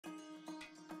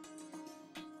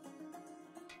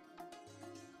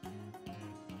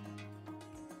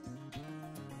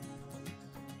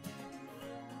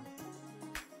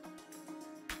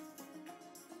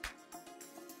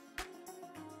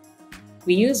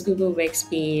We use Google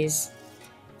Workspace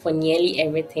for nearly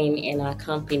everything in our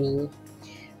company.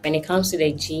 When it comes to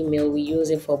the Gmail, we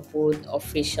use it for both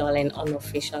official and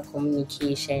unofficial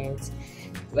communications.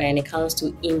 When it comes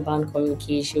to inbound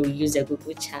communication, we use the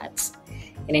Google Chats,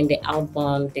 and then the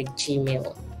outbound, the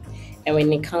Gmail. And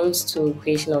when it comes to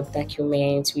creation of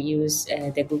documents, we use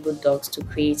the Google Docs to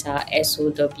create our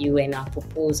SOW and our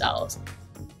proposals.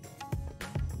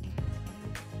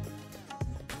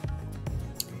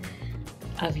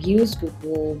 I've used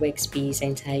Google Workspace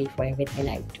entirely for everything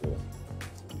I do.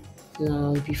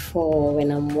 Now, before,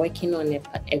 when I'm working on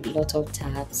a lot of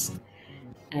tasks,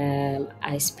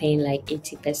 I spend like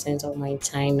 80% of my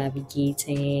time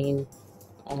navigating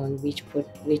on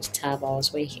which tab I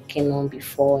was working on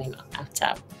before and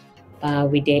after. But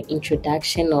with the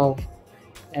introduction of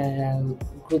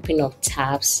grouping of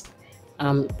tabs,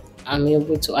 um, I'm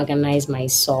able to organize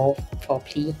myself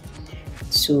properly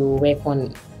to work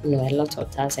on a lot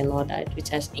of tasks and all that, which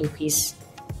has increased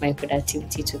my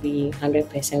productivity to be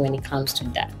 100% when it comes to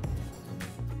that.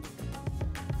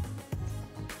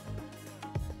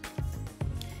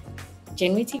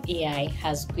 Generative AI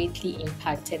has greatly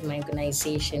impacted my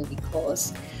organization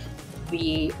because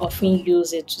we often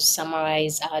use it to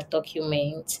summarize our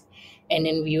documents, and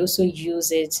then we also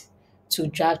use it to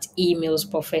draft emails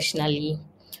professionally,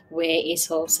 where it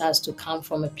helps us to come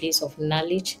from a place of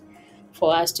knowledge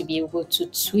for us to be able to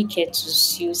tweak it to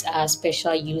suit our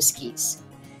special use case.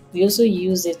 We also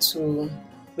use it to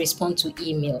respond to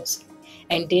emails,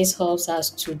 and this helps us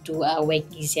to do our work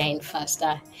easier and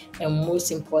faster, and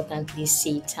most importantly,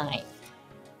 save time.